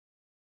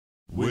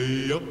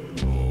Way up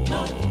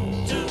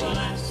north to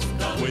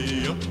Alaska.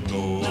 Way up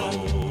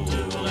north to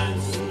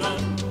Alaska.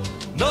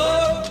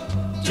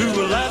 North to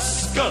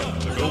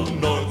Alaska. Go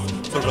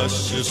north for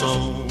Russia's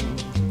home.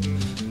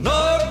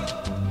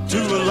 North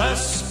to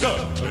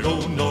Alaska.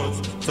 Go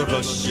north for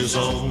Russia's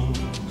home.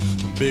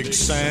 Big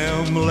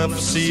Sam left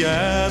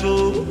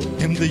Seattle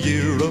in the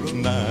year of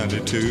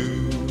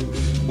 92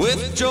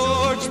 with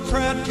George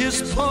Pratt,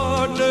 his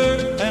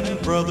partner,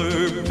 and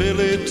brother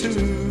Billy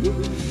too.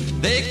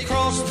 They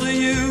crossed the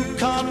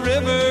Yukon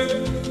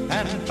River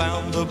and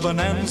found the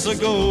Bonanza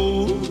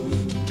Gold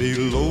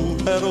below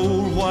that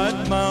old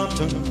white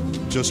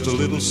mountain, just a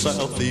little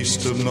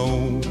southeast of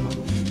Nome.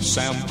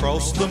 Sam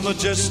crossed the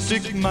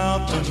majestic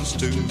mountains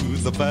to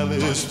the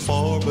valleys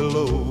far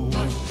below.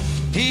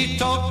 He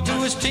talked to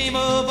his team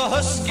of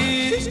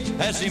huskies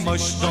as he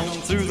mushed on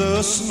through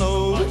the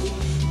snow,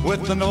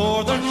 with the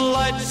northern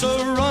lights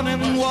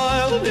a-running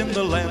wild in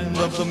the land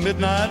of the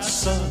midnight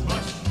sun.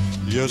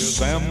 Yes,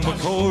 Sam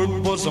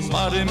McCord was a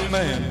mighty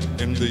man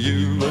in the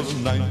year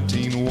of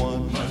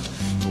 1901.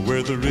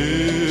 Where the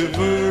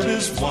river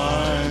is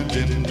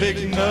winding,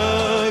 big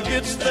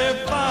nuggets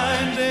they're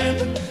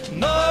finding.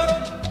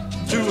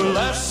 North to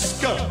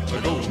Alaska,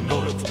 go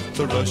north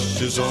to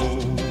Russia's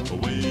own.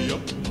 Way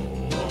up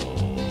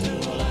north to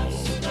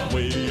Alaska.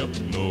 Way up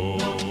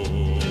north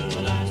to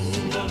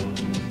Alaska.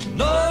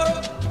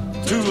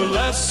 North to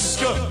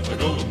Alaska,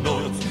 go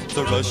north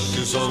to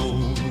Russia's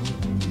own.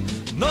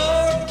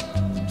 North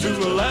to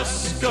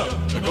Alaska,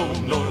 go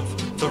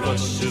north to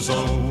Russia's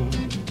own.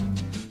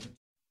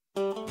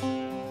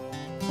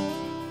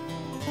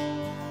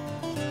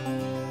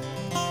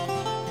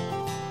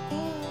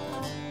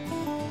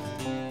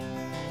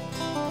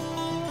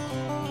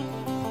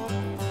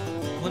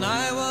 When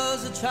I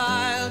was a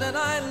child and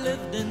I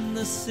lived in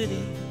the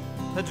city,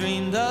 I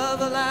dreamed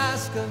of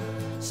Alaska,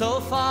 so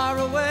far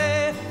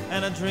away,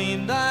 and I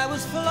dreamed I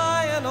was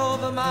flying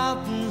over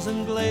mountains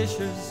and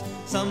glaciers.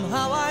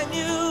 Somehow I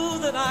knew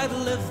that I'd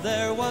live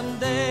there one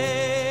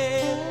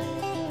day.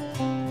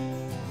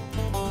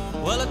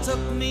 Well, it took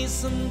me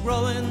some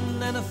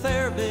growing and a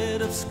fair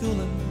bit of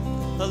schooling,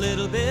 a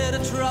little bit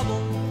of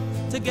trouble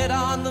to get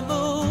on the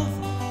move,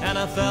 and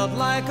I felt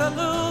like a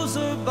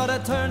loser, but I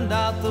turned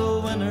out the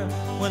winner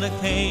when it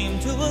came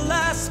to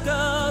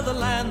Alaska, the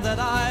land that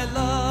I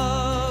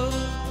love.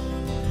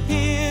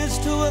 Here's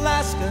to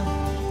Alaska.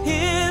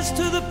 Here's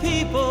to the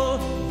people,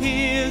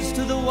 here's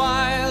to the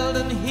wild,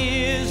 and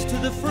here's to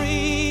the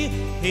free.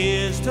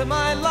 Here's to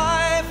my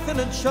life in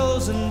a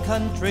chosen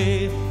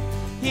country.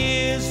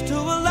 Here's to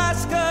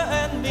Alaska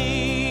and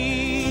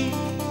me.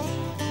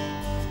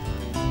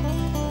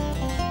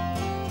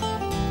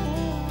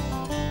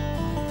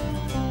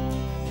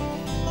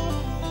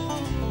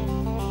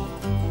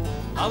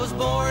 I was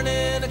born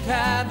in a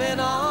cabin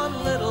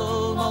on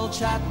Little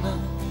Mulchatna,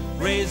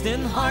 raised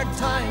in hard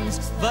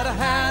times, but I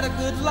had a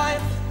good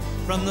life.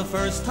 From the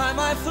first time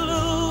I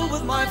flew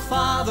with my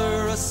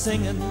father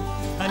a-singing,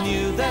 I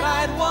knew that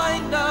I'd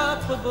wind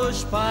up a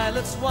bush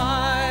pilot's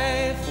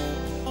wife.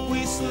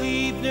 We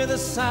sleep near the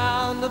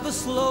sound of a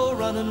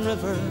slow-running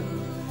river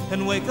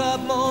and wake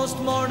up most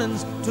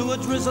mornings to a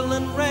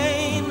drizzling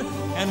rain.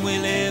 And we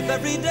live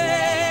every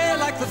day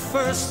like the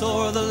first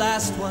or the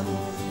last one,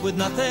 with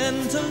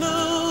nothing to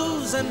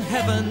lose and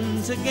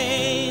heaven to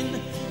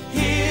gain.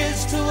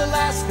 Here's to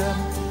Alaska,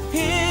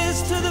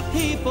 here's to the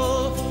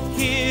people,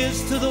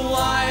 here's to the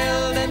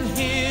wild, and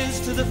here's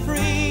to the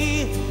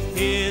free.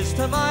 Here's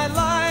to my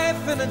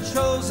life in a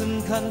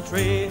chosen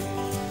country.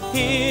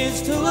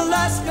 Here's to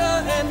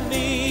Alaska and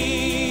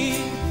me.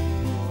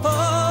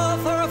 Oh,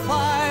 for a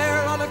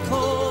fire on a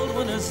cold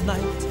winter's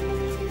night,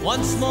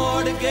 once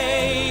more to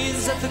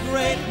gaze at the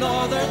great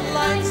northern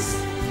lights,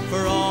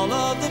 for all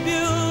of the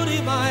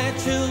beauty my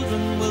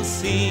children will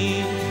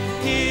see.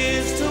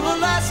 Here's to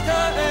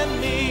Alaska and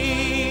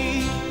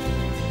me.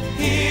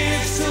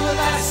 Here's to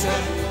Alaska,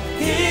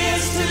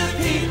 here's to the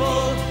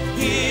people,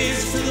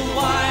 here's to the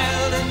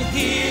wild, and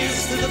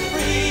here's to the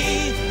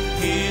free.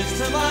 Here's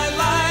to my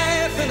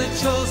life in a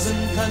chosen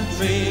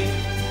country.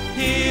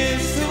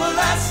 Here's to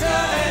Alaska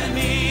and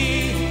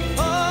me.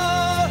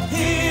 Oh,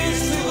 here's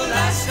to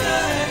Alaska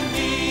and me.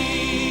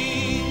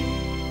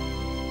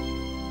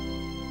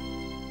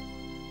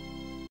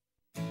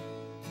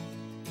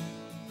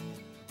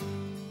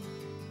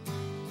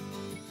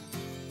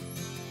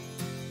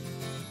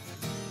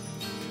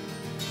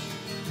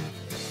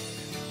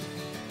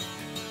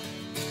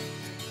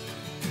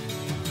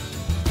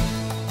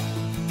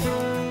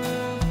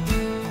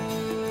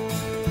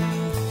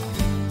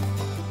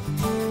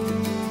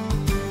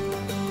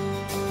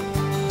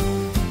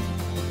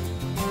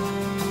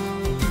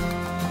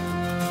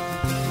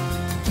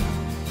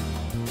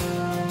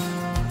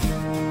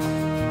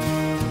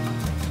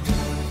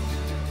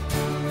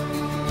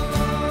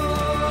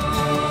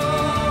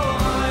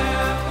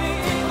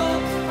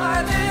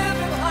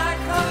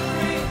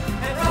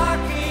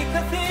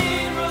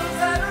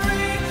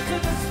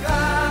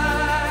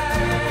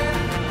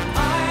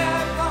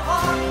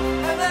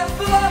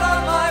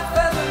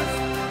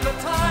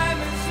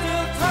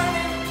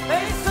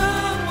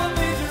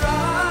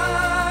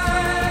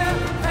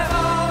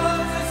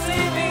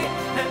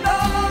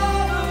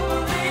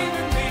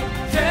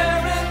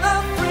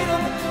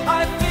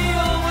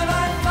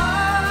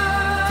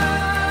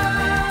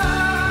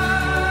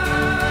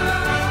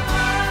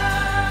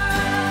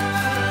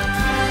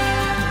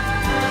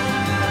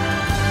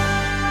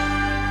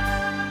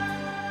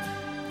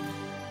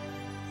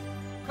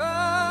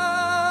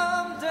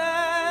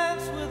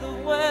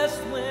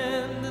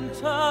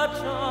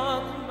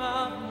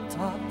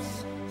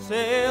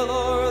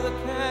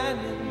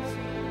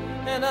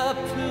 up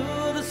to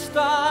the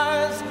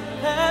stars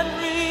and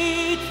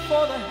reach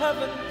for the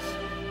heavens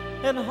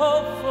and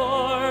hope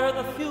for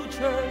the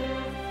future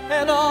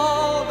and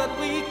all that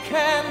we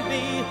can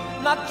be,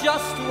 not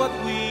just what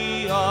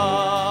we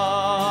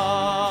are.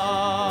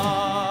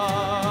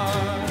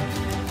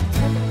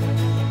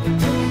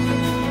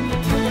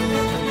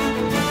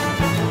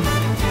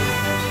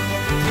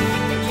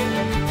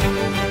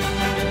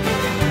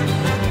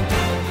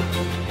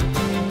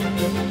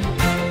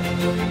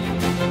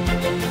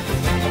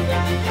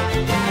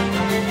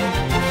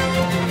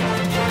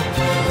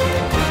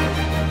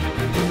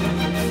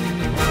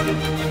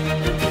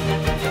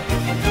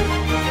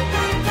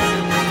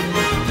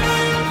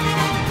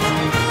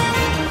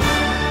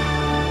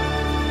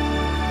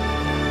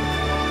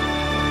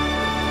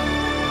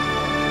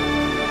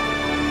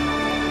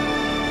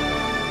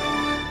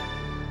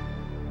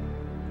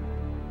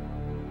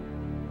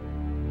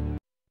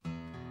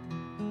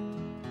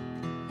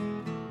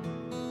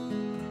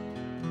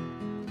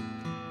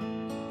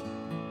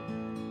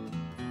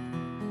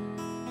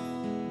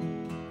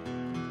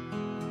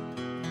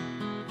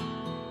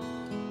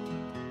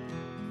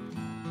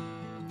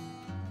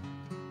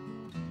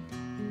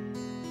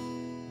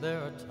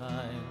 There are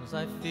times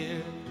I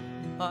fear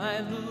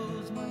I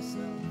lose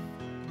myself.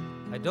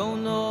 I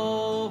don't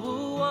know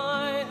who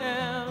I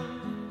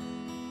am.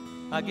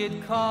 I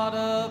get caught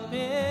up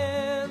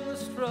in the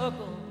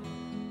struggle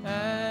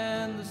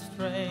and the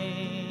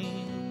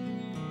strain.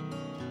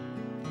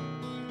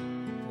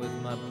 With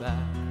my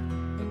back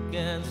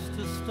against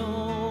a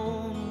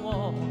stone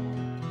wall,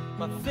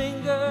 my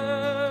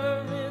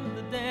finger in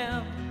the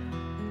dam,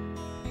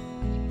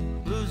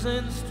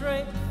 losing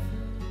strength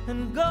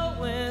and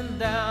going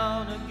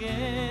down again.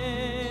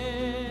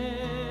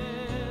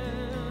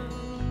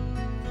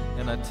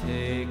 And I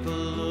take a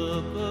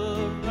look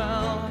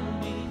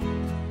around me,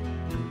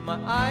 my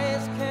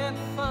eyes can't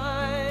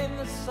find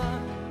the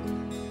sun.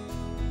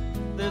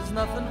 There's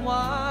nothing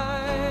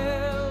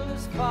wild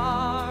as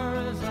far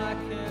as I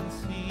can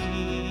see.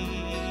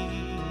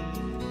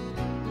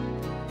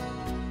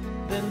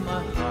 Then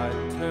my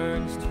heart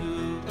turns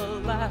to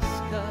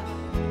Alaska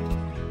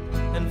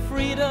and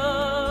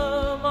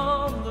freedom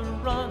on the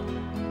run.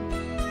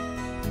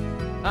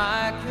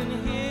 I can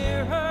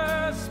hear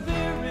her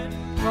spirit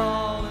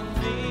calling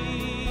me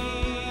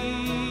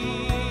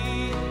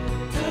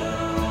to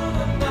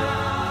the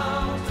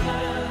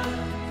mountains.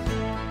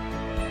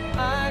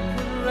 I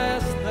can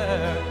rest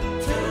there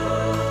to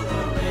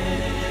the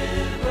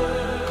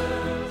rivers.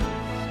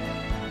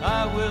 I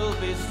will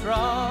be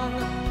strong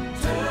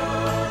to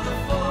the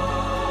forest.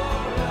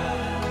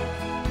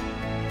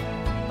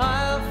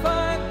 I'll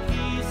find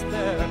peace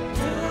there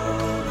to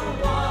the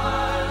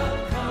wild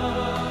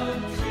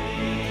country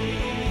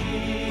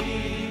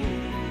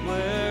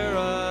where I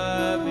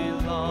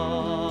belong.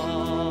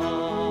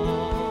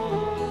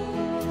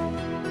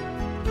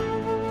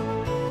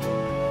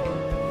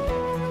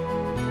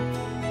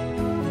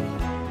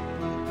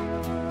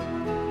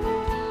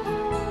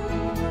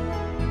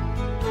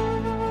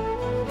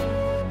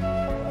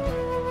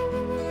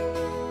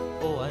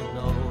 Oh, I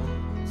know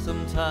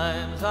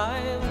sometimes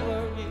I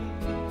worry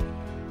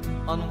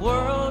on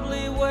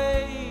worldly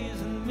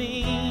ways and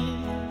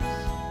means,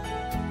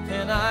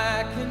 and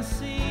I can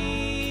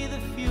see the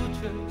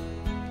future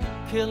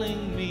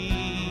killing me.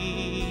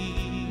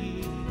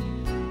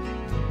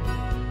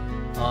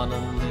 On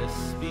a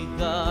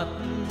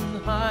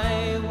misbegotten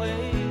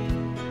highway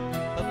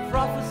of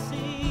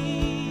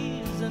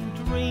prophecies and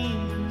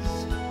dreams,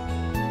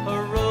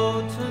 a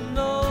road to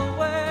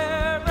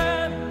nowhere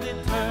and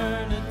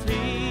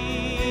eternity.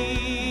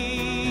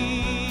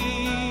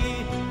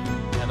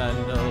 And I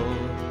know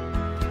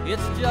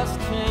it's just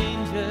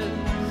changes,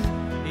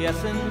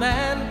 yes, and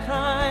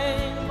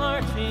mankind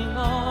marching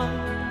on.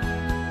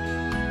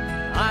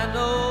 I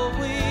know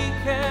we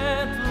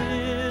can't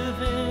live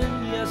in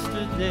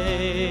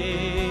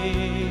yesterday,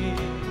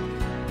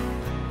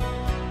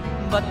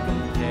 but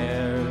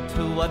compared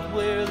to what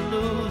we're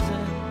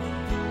losing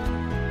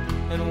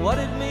and what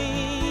it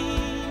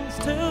means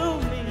to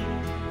me,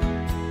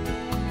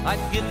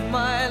 I'd give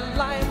my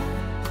life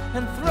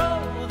and throw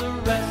the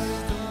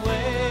rest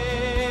away.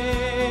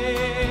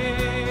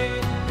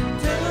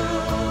 To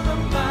the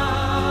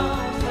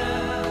mountains,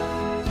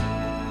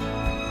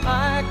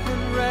 I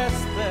can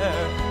rest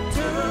there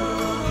to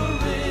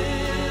the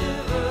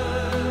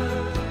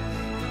rivers.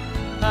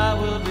 I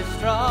will be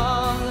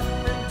strong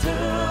and to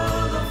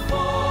the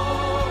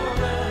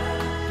forest.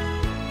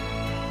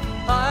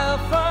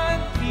 I'll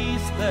find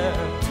peace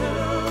there to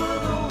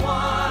the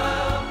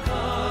wild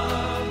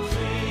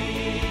country.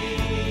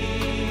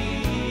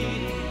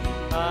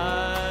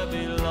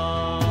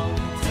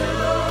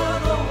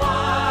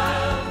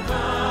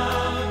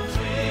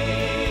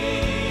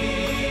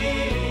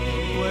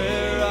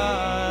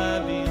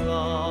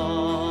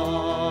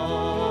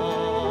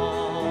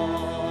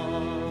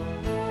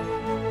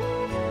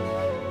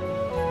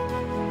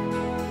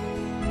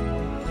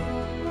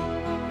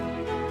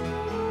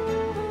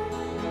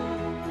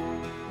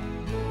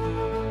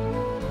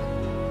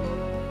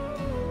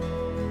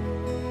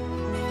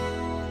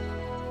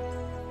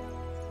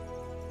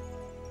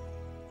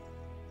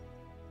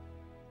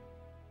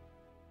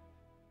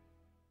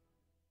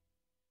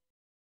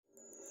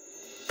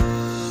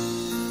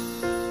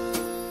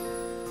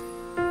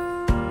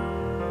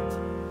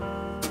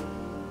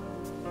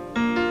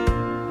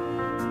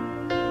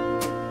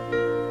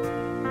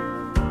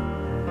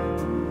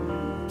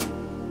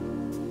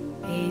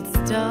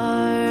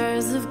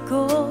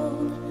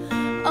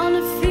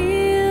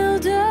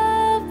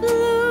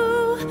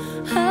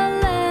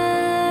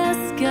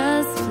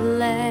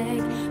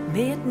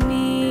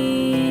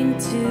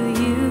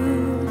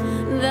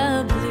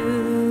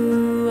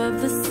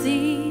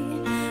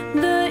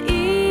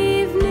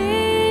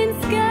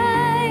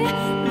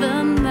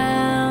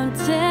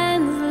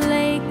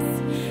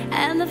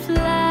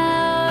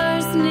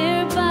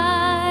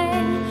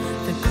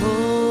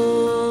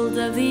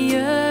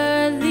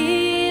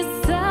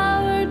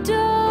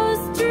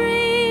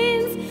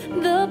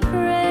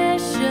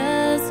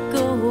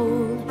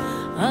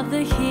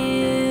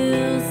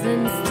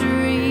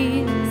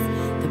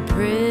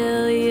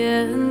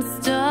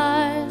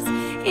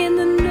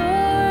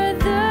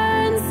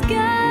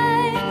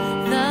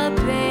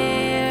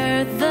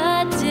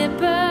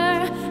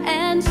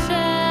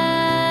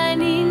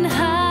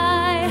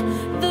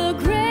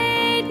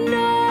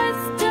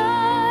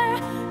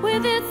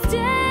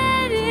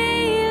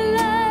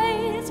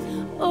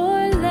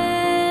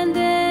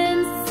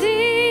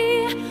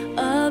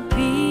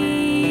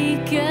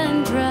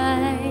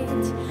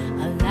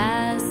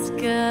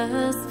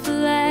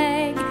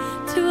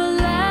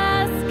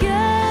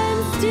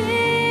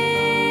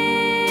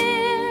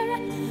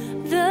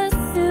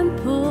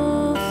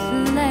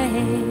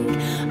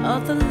 think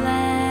of the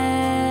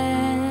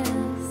last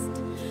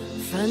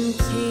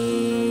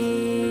frontier.